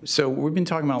ventralized. So we've been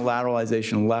talking about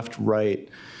lateralization left-right.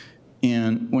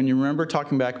 And when you remember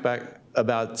talking back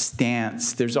about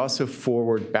stance, there's also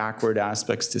forward-backward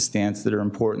aspects to stance that are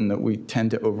important that we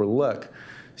tend to overlook.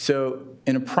 So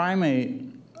in a primate,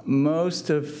 most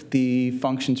of the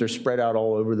functions are spread out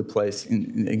all over the place.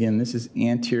 And again, this is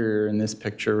anterior in this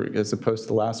picture as opposed to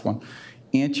the last one.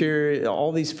 Anterior,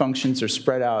 all these functions are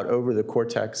spread out over the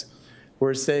cortex.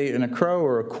 Whereas, say, in a crow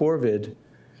or a corvid,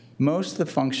 most of the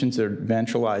functions are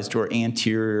ventralized or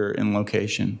anterior in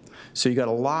location. So you got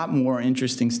a lot more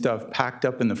interesting stuff packed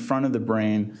up in the front of the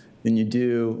brain than you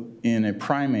do in a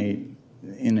primate,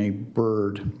 in a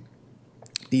bird.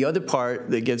 The other part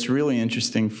that gets really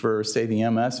interesting for, say, the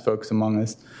MS folks among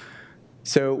us,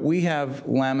 so we have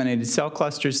laminated cell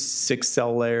clusters, 6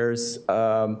 cell layers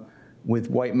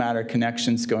with white matter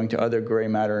connections going to other gray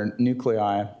matter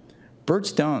nuclei.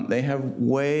 Birds don't. They have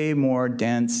way more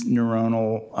dense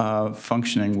neuronal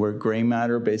functioning where gray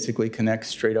matter basically connects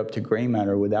straight up to gray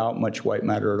matter without much white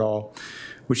matter at all,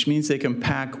 which means they can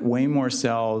pack way more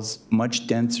cells, much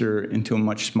denser, into a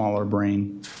much smaller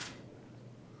brain.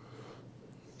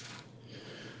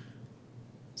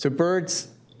 So birds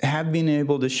have been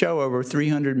able to show over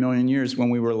 300 million years,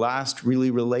 when we were last really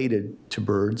related to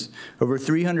birds, over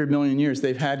 300 million years,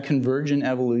 they've had convergent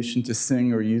evolution to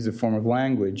sing or use a form of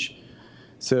language.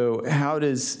 So how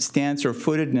does stance or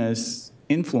footedness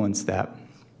influence that?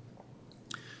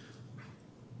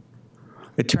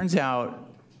 It turns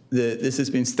out that this has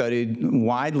been studied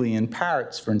widely in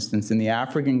parrots, for instance. In the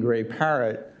African gray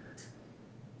parrot,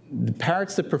 the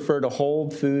parrots that prefer to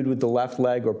hold food with the left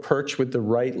leg or perch with the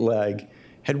right leg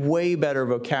had way better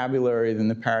vocabulary than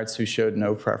the parrots who showed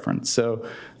no preference. So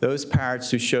those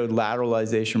parrots who showed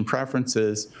lateralization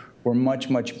preferences were much,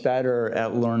 much better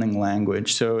at learning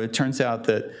language. So it turns out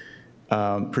that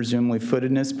presumably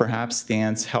footedness, perhaps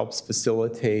stance, helps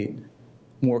facilitate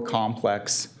more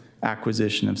complex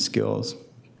acquisition of skills.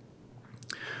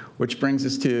 Which brings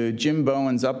us to Jim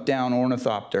Bowen's up-down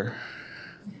ornithopter.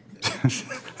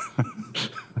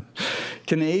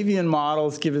 Can avian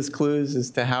models give us clues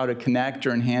as to how to connect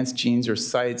or enhance genes or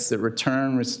sites that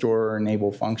return, restore, or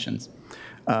enable functions?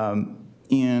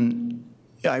 And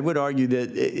I would argue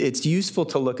that it's useful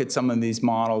to look at some of these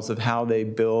models of how they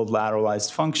build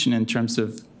lateralized function in terms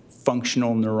of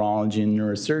functional neurology and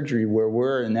neurosurgery, where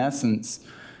we're, in essence,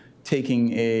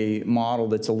 taking a model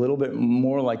that's a little bit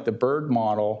more like the bird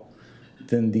model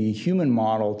than the human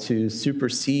model to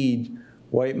supersede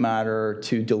white matter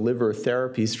to deliver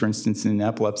therapies, for instance, in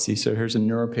epilepsy. So here's a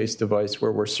NeuroPace device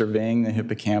where we're surveying the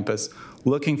hippocampus,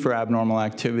 looking for abnormal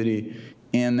activity,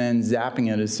 and then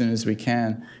zapping it as soon as we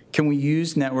can. Can we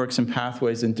use networks and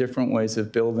pathways in different ways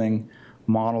of building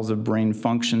models of brain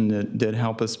function that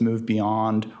help us move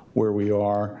beyond where we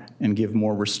are and give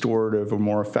more restorative or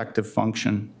more effective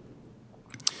function?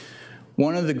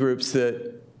 One of the groups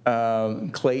that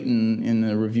Clayton, in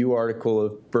the review article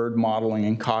of Bird Modeling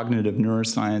and Cognitive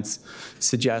Neuroscience,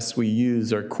 suggests we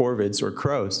use are corvids or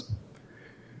crows.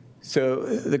 So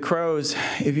the crows,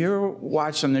 if you ever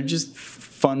watch them, they're just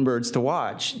fun birds to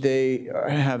watch. They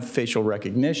have facial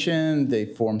recognition, they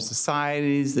form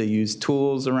societies, they use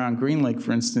tools around Green Lake,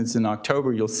 for instance. In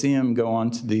October, you'll see them go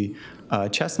onto the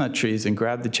chestnut trees and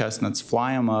grab the chestnuts,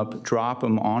 fly them up, drop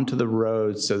them onto the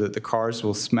road so that the cars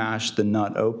will smash the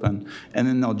nut open, and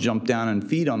then they'll jump down and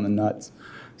feed on the nuts.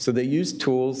 So they use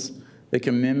tools. They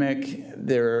can mimic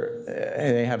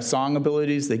they have song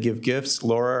abilities, they give gifts.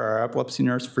 Laura, our epilepsy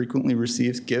nurse, frequently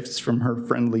receives gifts from her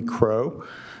friendly crow.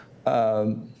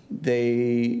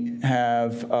 They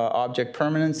have object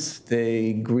permanence,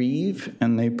 they grieve,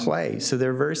 and they play. So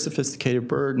they're a very sophisticated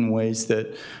bird in ways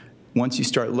that once you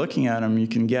start looking at them, you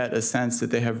can get a sense that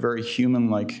they have very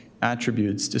human-like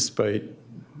attributes despite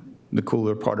the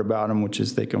cooler part about them, which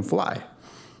is they can fly.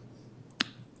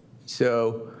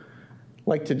 So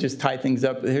like to just tie things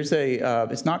up. Here's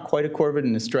it's not quite a corvid,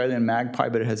 an Australian magpie,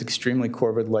 but it has extremely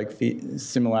corvid-like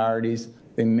similarities.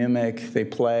 They mimic, they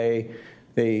play,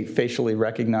 they facially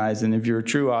recognize, and if you're a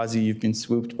true Aussie, you've been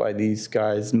swooped by these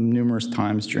guys numerous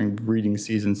times during breeding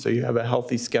season, so you have a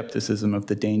healthy skepticism of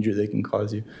the danger they can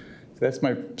cause you. So that's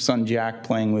my son Jack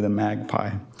playing with a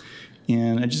magpie.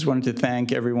 And I just wanted to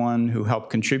thank everyone who helped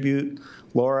contribute,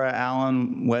 Laura,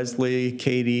 Alan, Wesley,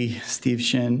 Katie, Steve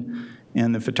Shin,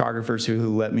 and the photographers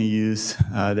who let me use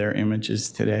their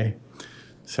images today.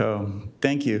 So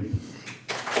thank you.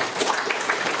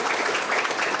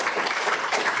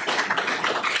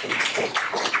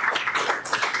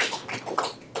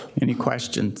 Any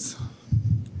questions?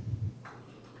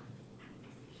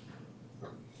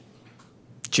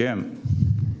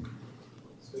 Jim.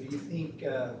 So do you think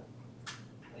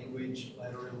language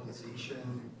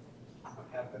lateralization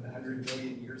happened 100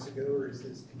 million years ago, or is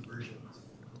this convergence?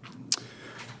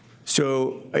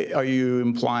 So are you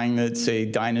implying that, say,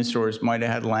 dinosaurs might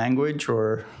have had language,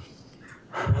 or?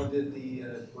 Well, did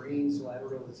the brain's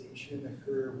lateralization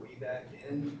occur way back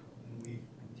in, and we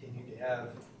continue to have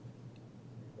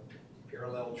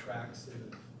parallel tracks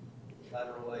of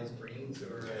lateralized brains,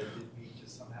 or did we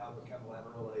just somehow become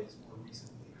lateralized more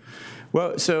recently?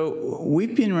 Well, so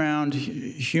we've been around,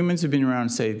 humans have been around,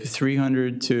 say,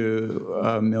 300,000 to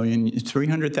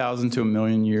a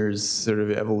million years, sort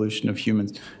of evolution of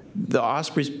humans. The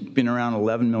osprey's been around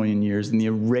 11 million years, and the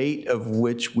rate of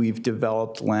which we've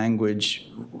developed language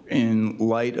in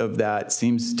light of that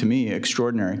seems to me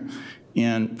extraordinary,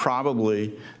 and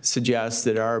probably suggests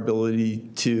that our ability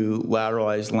to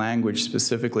lateralize language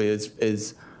specifically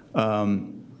is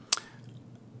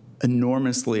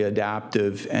enormously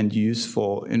adaptive and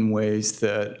useful in ways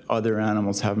that other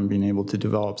animals haven't been able to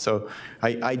develop. So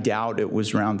I doubt it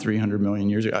was around 300 million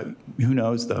years ago. Who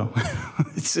knows, though?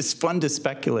 It's just fun to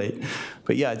speculate.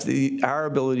 But yeah, our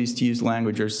abilities to use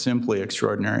language are simply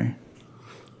extraordinary.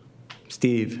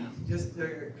 Steve. Just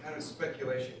a kind of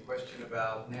speculation question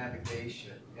about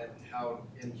navigation and how,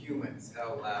 in humans,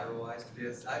 how lateralized it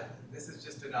is. This is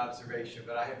just an observation,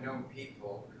 but I have known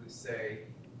people who say,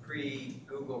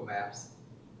 pre-Google Maps,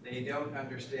 they don't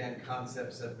understand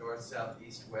concepts of north, south,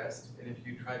 east, west, and if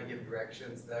you try to give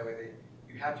directions, that way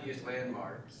you have to use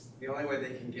landmarks. The only way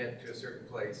they can get to a certain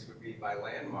place would be by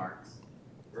landmarks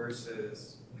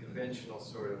versus conventional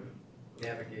sort of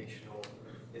navigational.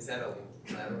 Is that a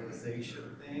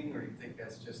lateralization thing, or you think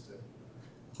that's just a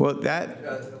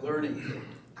learning thing?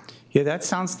 Yeah, that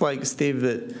sounds like, Steve,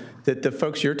 that the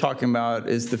folks you're talking about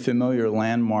is the familiar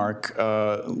landmark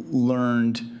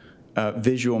learned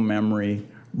visual memory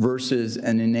versus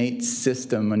an innate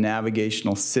system, a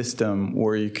navigational system,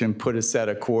 where you can put a set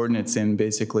of coordinates in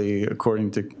basically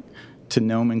according to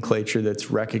nomenclature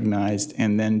that's recognized,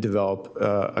 and then develop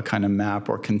a kind of map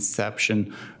or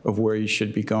conception of where you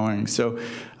should be going. So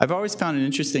I've always found it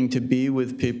interesting to be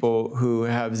with people who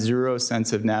have zero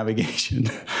sense of navigation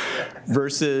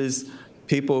versus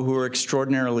people who are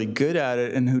extraordinarily good at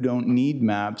it and who don't need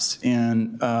maps.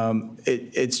 And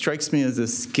it strikes me as a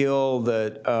skill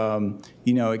that,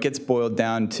 it gets boiled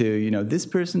down to, this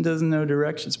person doesn't know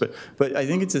directions. But I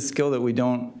think it's a skill that we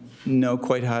don't know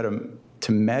quite how to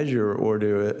measure or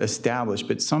to establish,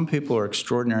 but some people are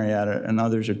extraordinary at it and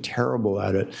others are terrible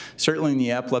at it. Certainly in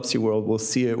the epilepsy world, we'll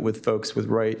see it with folks with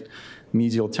right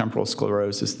mesial temporal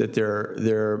sclerosis, that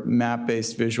their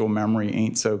map-based visual memory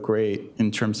ain't so great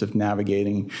in terms of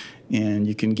navigating, and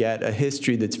you can get a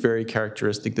history that's very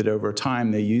characteristic that over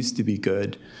time they used to be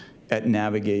good at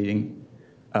navigating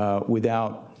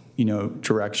without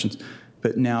directions,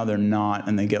 but now they're not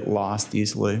and they get lost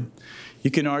easily.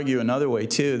 You can argue another way,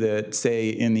 too, that, say,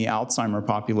 in the Alzheimer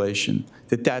population,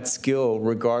 that skill,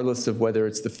 regardless of whether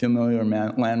it's the familiar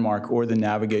landmark or the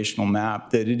navigational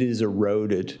map, that it is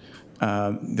eroded.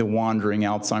 The wandering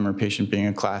Alzheimer patient being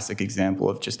a classic example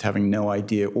of just having no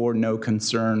idea or no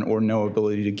concern or no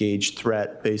ability to gauge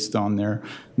threat based on their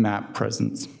map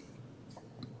presence.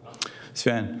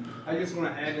 Sven. I just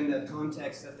want to add in that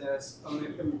context that there's,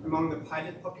 among the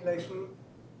pilot population,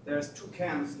 there's two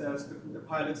camps. There's the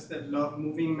pilots that love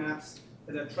moving maps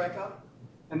that are tracker,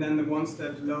 and then the ones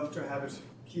that love to have it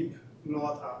keep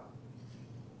north up.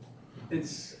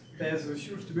 There's a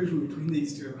huge division between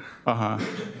these two.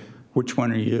 Which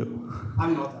one are you?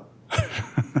 I'm north up.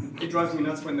 It drives me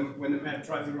nuts when the map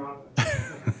drives around.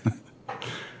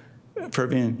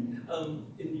 Praveen.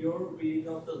 In your reading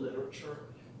of the literature,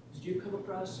 did you come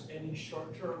across any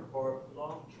short-term or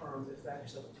long-term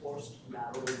effects of forced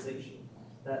lateralization?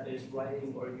 That is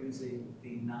writing or using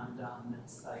the non-dominant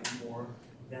side more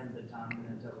than the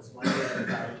dominant. I was wondering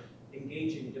about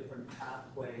engaging different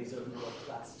pathways of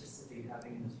neuroplasticity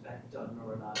having an effect on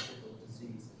neurological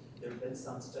disease. There have been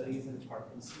some studies in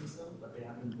Parkinsonism, but they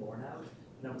haven't been borne out.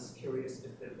 And I was curious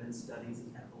if there have been studies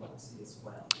in epilepsy as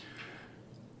well.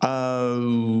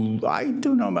 I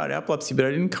don't know about epilepsy, but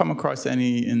I didn't come across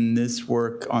any in this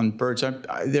work on birds.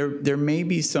 There may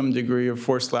be some degree of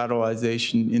forced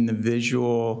lateralization in the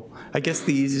visual. I guess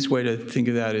the easiest way to think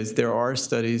of that is there are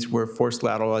studies where forced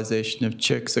lateralization of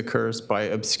chicks occurs by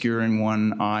obscuring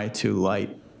one eye to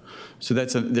light. So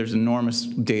there's enormous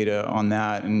data on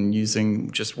that, and using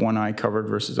just one eye covered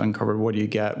versus uncovered, what do you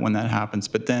get when that happens?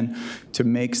 But then to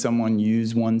make someone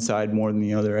use one side more than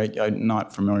the other, I'm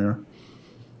not familiar.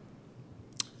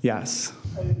 Yes.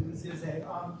 I was going to say,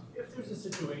 if there's a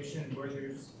situation where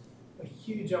there's a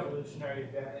huge evolutionary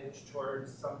advantage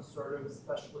towards some sort of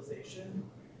specialization,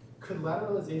 could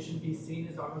lateralization be seen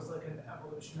as almost like an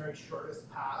evolutionary shortest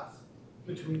path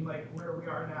between like where we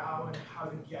are now and how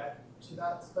to get to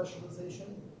that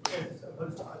specialization, as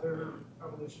opposed to other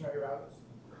evolutionary routes?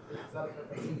 Is that a fair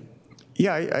question?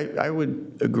 Yeah, I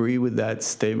would agree with that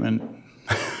statement.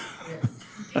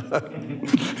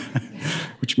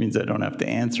 Which means I don't have to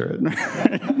answer it.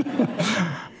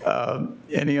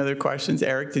 Any other questions?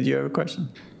 Eric, did you have a question?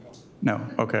 No?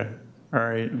 Okay. All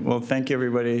right. Well, thank you,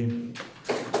 everybody.